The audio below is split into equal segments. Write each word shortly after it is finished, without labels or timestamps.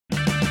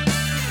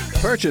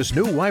Purchase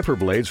new wiper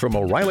blades from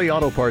O'Reilly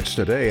Auto Parts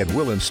today and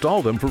we'll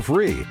install them for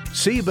free.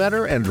 See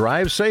better and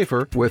drive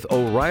safer with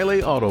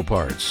O'Reilly Auto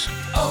Parts.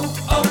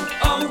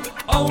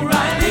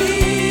 O'Reilly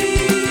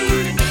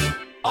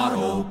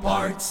Auto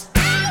Parts.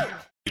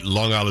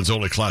 Long Island's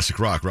only classic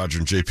rock, Roger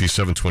and JP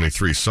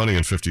 723, sunny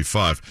and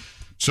 55.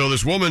 So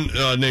this woman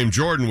named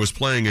Jordan was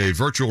playing a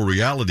virtual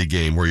reality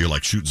game where you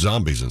like shoot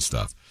zombies and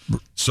stuff.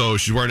 So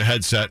she's wearing a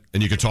headset,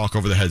 and you can talk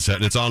over the headset,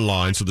 and it's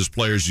online. So there's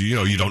players, you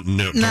don't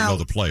know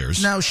the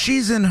players. Now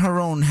she's in her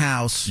own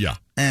house,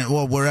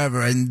 or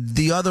wherever, and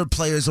the other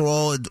players are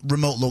all at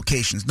remote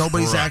locations.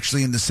 Nobody's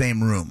actually in the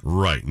same room,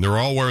 right? And they're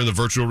all wearing the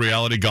virtual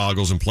reality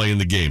goggles and playing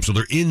the game. So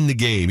they're in the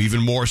game,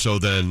 even more so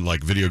than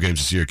like video games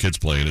you see your kids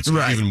playing. It's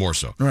even more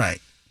so, right?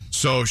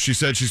 So she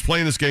said she's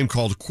playing this game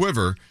called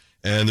Quiver,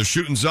 and they're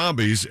shooting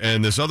zombies,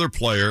 and this other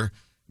player,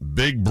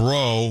 Big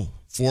Bro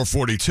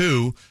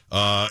 442,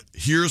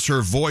 hears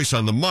her voice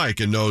on the mic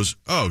and knows,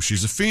 oh,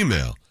 she's a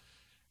female,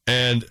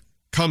 and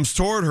comes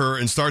toward her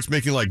and starts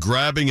making like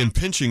grabbing and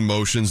pinching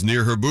motions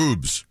near her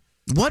boobs.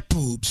 What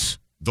boobs?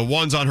 The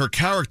ones on her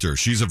character.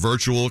 She's a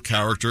virtual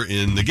character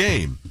in the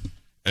game.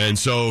 And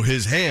so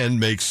his hand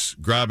makes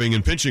grabbing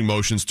and pinching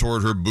motions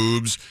toward her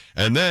boobs,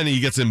 and then he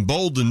gets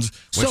emboldened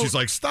when she's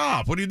like,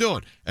 stop, what are you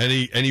doing? And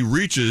he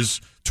reaches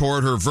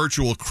toward her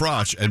virtual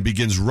crotch and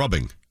begins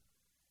rubbing.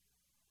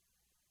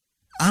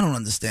 I don't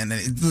understand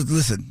it.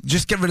 Listen,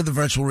 just get rid of the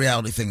virtual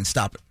reality thing and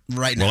stop it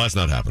right now. Well, that's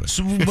not happening.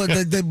 So,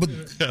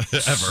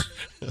 Ever.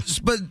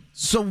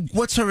 So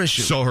what's her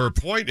issue? So her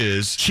point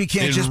is... She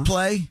can't just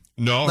play?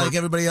 No. Like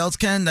everybody else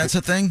can? That's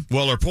her thing?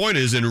 Well, her point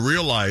is, in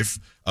real life,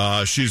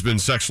 she's been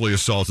sexually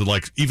assaulted.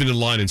 Like, even in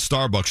line in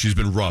Starbucks, she's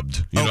been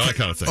rubbed. You know, that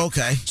kind of thing.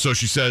 Okay. So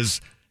she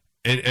says...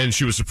 And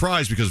she was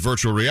surprised because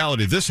virtual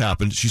reality, this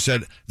happened. She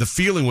said the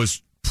feeling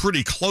was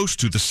pretty close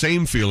to the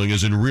same feeling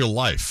as in real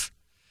life.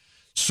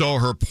 So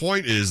her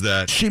point is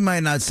that... She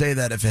might not say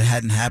that if it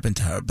hadn't happened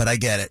to her, but I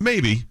get it.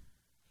 Maybe.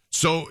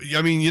 So,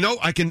 I mean,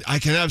 I can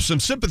have some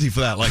sympathy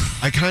for that. Like,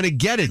 I kind of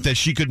get it that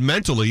she could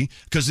mentally...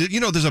 Because,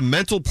 there's a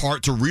mental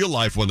part to real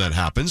life when that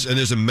happens, and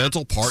there's a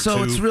mental part to...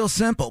 So it's real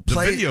simple. The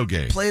video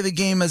game. Play the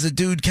game as a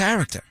dude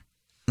character.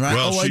 Right?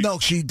 Well,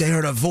 they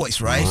heard her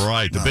voice, right?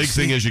 Right. The big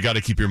thing is you got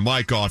to keep your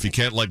mic off. You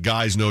can't let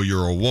guys know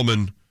you're a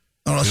woman.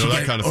 Or else,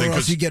 that kind of thing. Or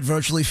else you get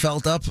virtually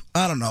felt up.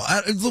 I don't know.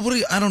 I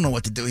don't know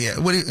what to do here.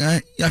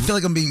 I feel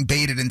like I'm being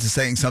baited into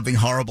saying something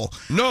horrible.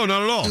 No,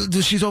 not at all.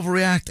 She's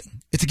overreacting.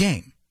 It's a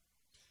game.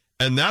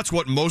 And that's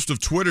what most of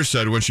Twitter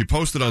said when she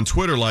posted on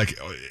Twitter, like,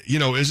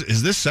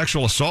 is this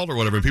sexual assault or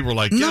whatever? And people were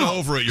like, get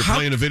over it. You're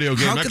playing a video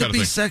game, that kind of thing. How could it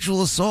be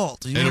sexual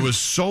assault? And it was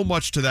so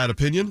much to that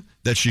opinion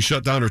that she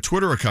shut down her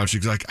Twitter account.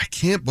 She's like, I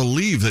can't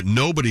believe that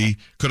nobody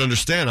could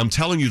understand. I'm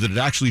telling you that it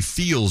actually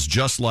feels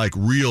just like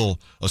real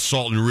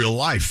assault in real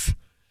life,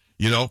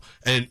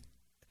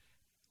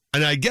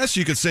 And I guess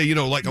you could say,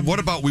 what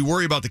about we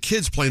worry about the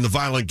kids playing the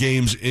violent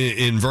games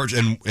in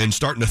Virgin and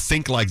starting to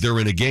think like they're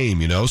in a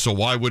game, So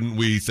why wouldn't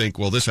we think,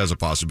 well, this has a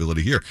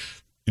possibility here?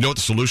 You know what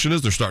the solution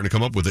is? They're starting to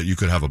come up with it. You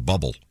could have a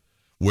bubble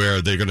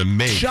where they're going to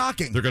make...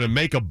 Shocking. They're going to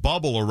make a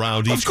bubble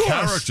around each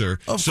character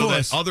so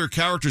that other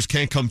characters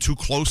can't come too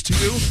close to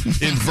you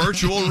in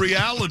virtual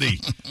reality.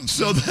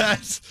 So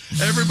that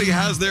everybody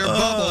has their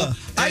bubble.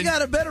 I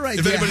got a better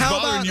idea. If anybody's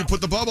bothering you, put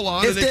the bubble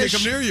on and they can't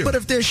come near you. But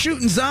if they're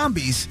shooting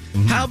zombies,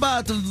 how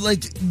about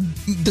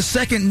the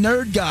second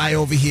nerd guy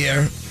over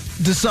here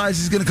decides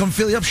he's going to come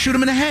fill you up, shoot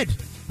him in the head?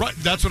 Right,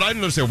 that's what I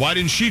didn't understand. Why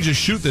didn't she just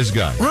shoot this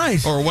guy?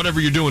 Right. Or whatever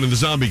you're doing in the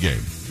zombie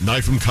game.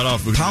 Knife him, cut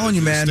off, telling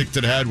you, man, stick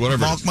to the head,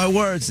 whatever. Mark my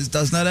words, it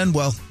does not end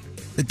well.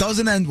 It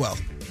doesn't end well.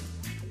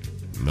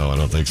 No, I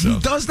don't think so.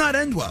 It does not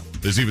end well.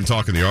 There's even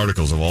talk in the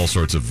articles of all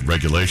sorts of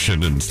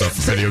regulation and stuff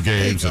for video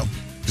games.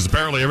 Because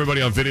apparently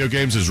everybody on video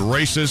games is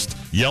racist,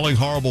 yelling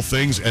horrible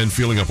things, and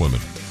feeling up women.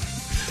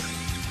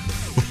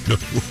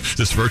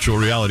 This virtual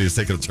reality is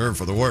taking a turn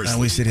for the worse. And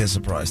we sit here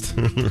surprised.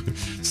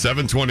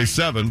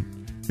 727.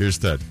 Here's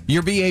Ted.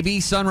 Your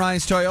BAB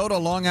Sunrise Toyota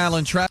Long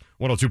Island traffic.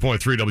 102.3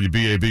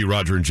 WBAB,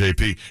 Roger and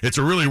JP. It's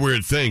a really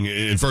weird thing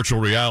in virtual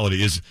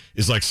reality is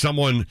like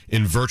someone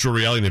in virtual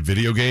reality in a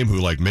video game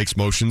who like makes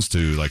motions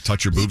to like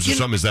touch your boobs or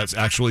something. Is that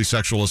actually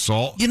sexual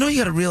assault? You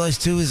got to realize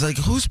too is like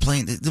who's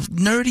playing? The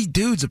nerdy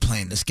dudes are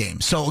playing this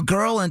game. So a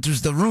girl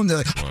enters the room, they're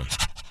like,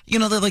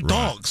 they're like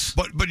dogs.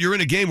 But you're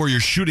in a game where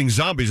you're shooting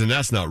zombies and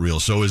that's not real.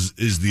 So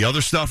is the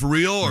other stuff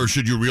real, or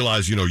should you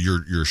realize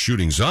you're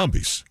shooting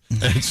zombies?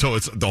 And so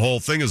it's the whole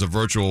thing is a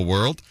virtual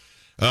world.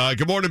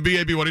 Good morning,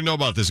 BAB. What do you know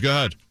about this? Go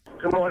ahead.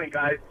 Good morning,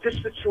 guys. This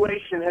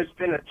situation has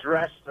been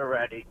addressed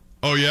already.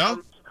 Oh, yeah?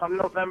 Come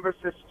November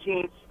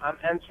 15th, I'm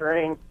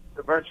entering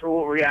the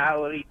Virtual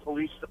Reality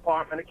Police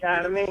Department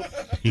Academy.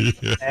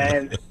 Yeah.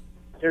 And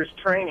there's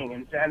training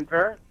in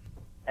Denver,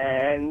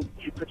 and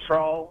you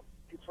patrol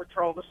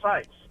the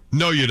sites.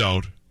 No, you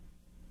don't.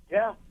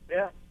 Yeah.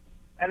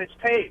 And it's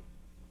paid.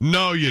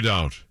 No, you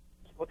don't.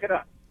 Look it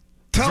up.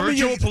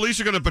 Virtual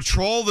police are going to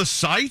patrol the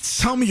sites?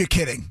 Tell me you're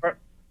kidding.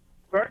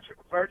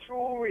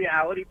 Virtual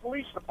Reality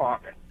Police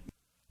Department.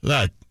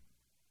 That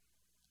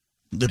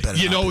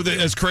You know,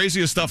 as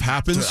crazy as stuff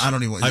happens, I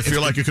don't even. I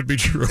feel like it could be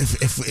true.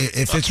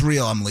 If it's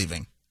real, I'm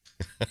leaving.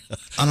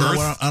 I don't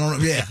know. I don't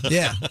know.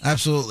 Yeah,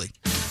 absolutely.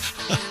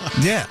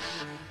 Yeah.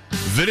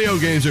 Video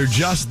games are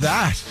just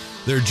that.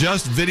 They're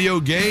just video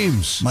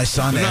games. My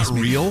son They're asked not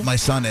me. real. My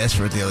son asked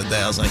for it the other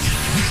day. I was like,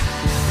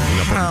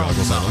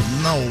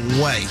 no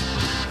way.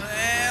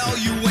 Well,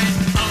 you went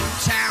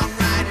uptown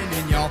riding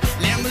in your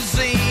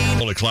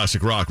limousine. Only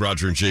classic rock,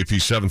 Roger and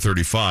JP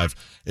 735.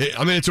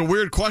 I mean, it's a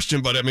weird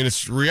question, but I mean,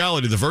 it's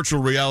reality. The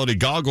virtual reality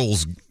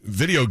goggles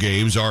video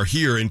games are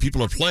here and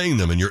people are playing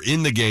them and you're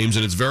in the games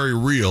and it's very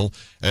real.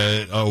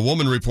 And a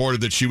woman reported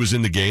that she was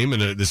in the game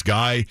and this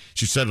guy,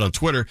 she said it on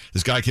Twitter,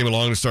 this guy came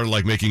along and started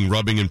like making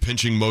rubbing and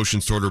pinching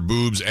motions toward her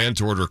boobs and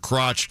toward her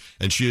crotch.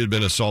 And she had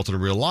been assaulted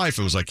in real life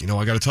and was like,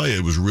 I got to tell you,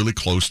 it was really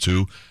close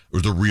to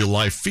the real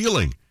life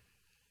feeling.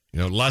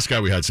 The last guy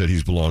we had said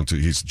he's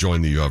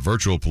joined the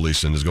virtual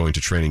police and is going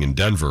to training in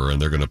Denver, and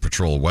they're going to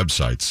patrol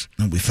websites.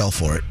 And we fell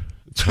for it.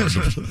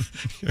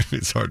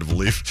 It's hard to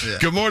believe. Yeah.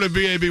 Good morning,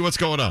 BAB. What's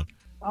going on?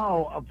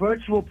 Oh, a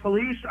virtual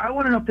police? I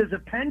want to know if there's a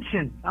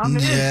pension. I'm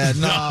in. Yeah,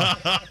 no.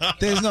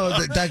 There's no,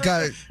 that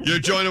guy. You're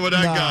joining with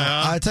that guy,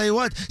 huh? I tell you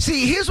what.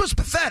 See, here's what's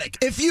pathetic.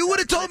 If you would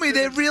have told me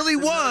there really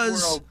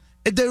was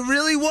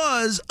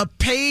a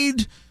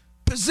paid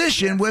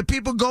position where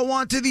people go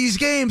onto these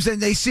games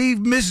and they see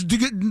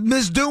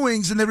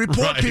misdoings and they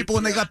report people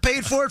and they got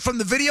paid for it from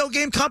the video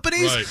game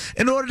companies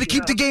in order to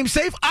keep the game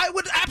safe, I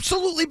would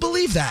absolutely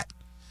believe that.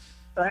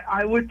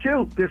 I would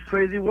too. This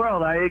crazy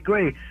world. I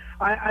agree.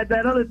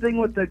 That other thing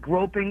with the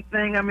groping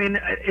thing, I mean,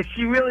 is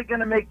she really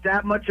going to make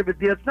that much of a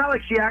deal? It's not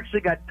like she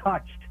actually got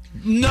touched.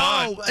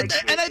 No, like,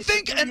 and I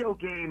think it's a video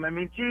game. I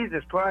mean,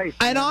 Jesus Christ.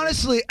 And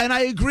honestly, and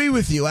I agree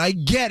with you. I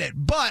get it,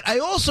 but I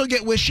also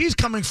get where she's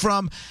coming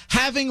from,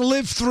 having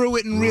lived through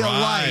it in real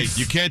life.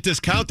 You can't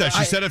discount that.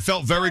 She said it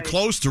felt very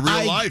close to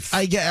real life.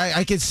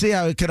 I could see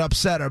how it could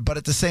upset her, but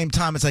at the same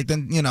time, it's like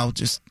then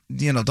just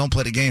don't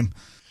play the game.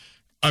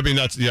 I mean,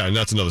 that's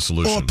another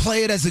solution. Or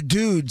play it as a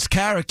dude's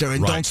character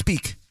and don't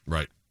speak.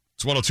 Right.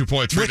 It's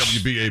 102.3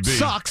 WBAB.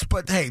 Sucks,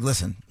 but hey,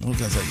 listen.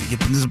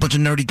 There's a bunch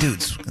of nerdy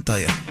dudes, I tell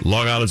you.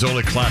 Long Island's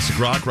only classic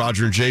rock,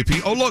 Roger and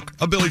JP. Oh, look,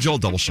 a Billy Joel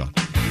double shot.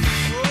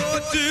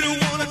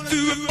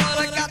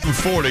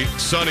 40,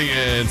 sunny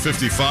and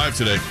 55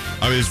 today.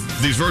 I mean,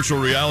 these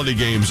virtual reality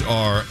games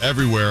are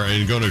everywhere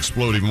and going to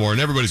explode even more. And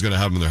everybody's going to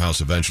have them in their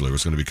house eventually.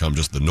 It's going to become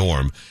just the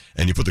norm.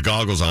 And you put the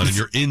goggles on and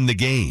you're in the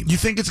game. You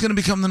think it's going to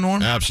become the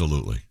norm?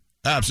 Absolutely.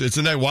 It's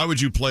a night. Why would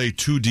you play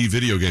 2D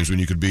video games when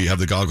you could have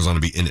the goggles on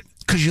and be in it?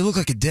 Because you look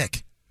like a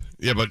dick.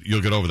 Yeah, but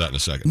you'll get over that in a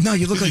second. No,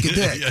 you look like a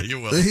dick. Yeah, you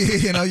will.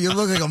 You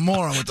look like a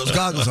moron with those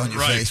goggles on your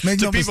face.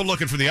 People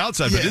looking from the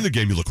outside, but in the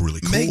game you look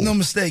really cool. Make no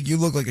mistake, you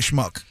look like a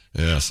schmuck.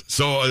 Yes.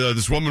 So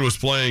this woman was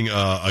playing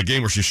a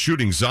game where she's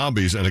shooting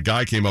zombies, and a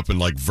guy came up and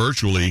like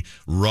virtually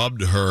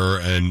rubbed her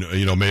and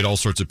made all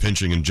sorts of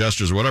pinching and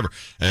gestures or whatever.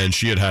 And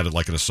she had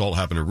like an assault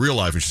happen in real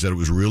life, and she said it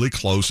was really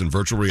close in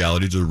virtual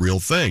reality to the real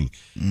thing.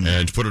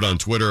 And put it on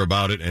Twitter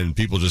about it, and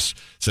people just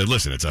said,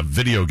 "Listen, it's a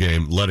video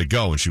game. Let it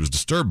go." And she was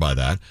disturbed by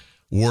that.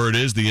 Word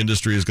is the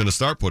industry is going to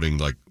start putting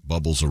like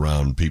bubbles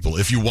around people.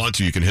 If you want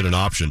to, you can hit an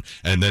option,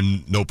 and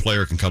then no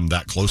player can come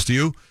that close to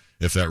you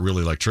if that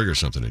really like triggers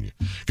something in you.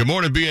 Good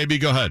morning,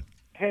 BAB. Go ahead.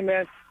 Hey,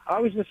 man. I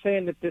was just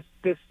saying that this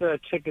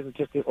chick is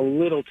just a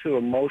little too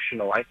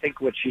emotional. I think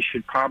what she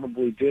should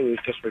probably do is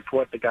just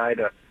report the guy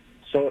to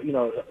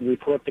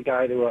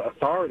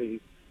authorities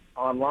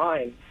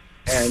online,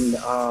 and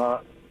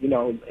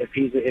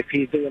if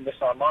he's doing this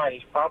online,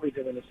 he's probably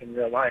doing this in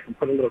real life, and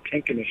put a little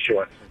kink in his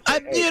shorts.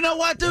 You know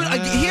what, dude?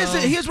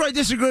 Here's where I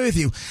disagree with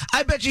you.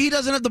 I bet you he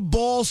doesn't have the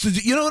balls to do.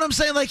 You know what I'm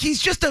saying? Like,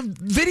 he's just a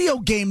video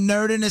game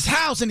nerd in his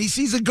house, and he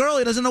sees a girl,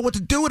 he doesn't know what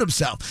to do with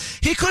himself.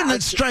 He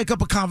couldn't strike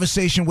up a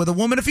conversation with a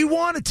woman if he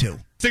wanted to.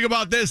 Think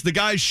about this. The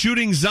guy's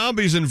shooting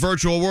zombies in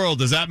virtual world.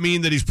 Does that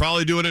mean that he's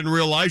probably doing it in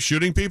real life,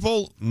 shooting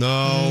people?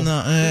 No.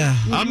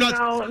 I'm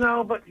not.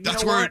 No, but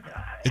that's where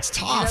it's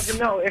tough. You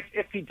never know.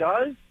 If he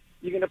does,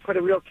 you're going to put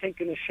a real kink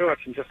in his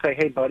shorts and just say,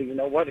 hey, buddy, you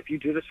know what? If you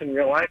do this in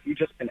real life, you've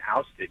just been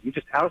ousted. You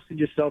just ousted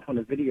yourself on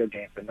a video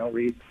game for no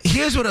reason.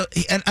 Here's what,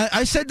 and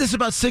I said this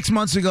about 6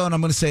 months ago, and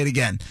I'm going to say it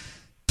again.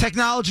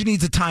 Technology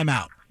needs a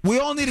timeout. We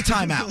all need a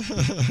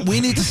timeout. We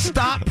need to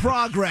stop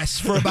progress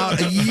for about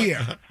a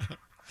year.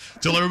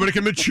 Till everybody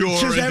can mature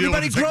and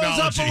everybody deal with grows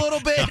up a little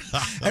bit.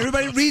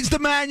 Everybody reads the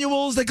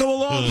manuals that go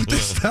along with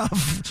this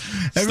stuff.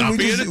 Stop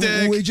being a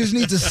dick. We just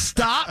need to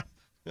stop.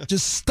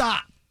 Just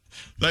stop.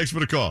 Thanks for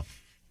the call.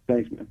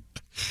 Thanks, man.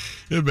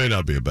 It may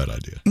not be a bad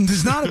idea.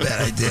 It's not a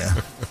bad idea.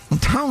 I'm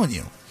telling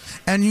you.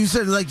 And you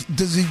said, like,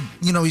 does he,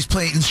 he's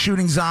playing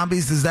shooting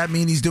zombies. Does that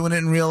mean he's doing it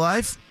in real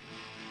life?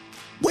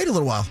 Wait a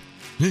little while.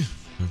 Yeah.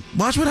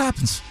 Watch what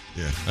happens.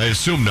 Yeah, I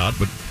assume not,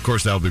 but of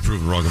course that will be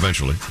proven wrong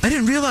eventually. I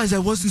didn't realize I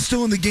wasn't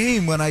still in the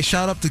game when I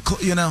shot up the,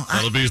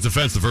 That'll be his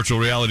defense, the virtual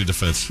reality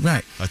defense.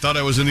 Right. I thought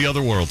I was in the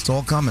other world. It's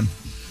all coming.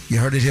 You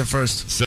heard it here first.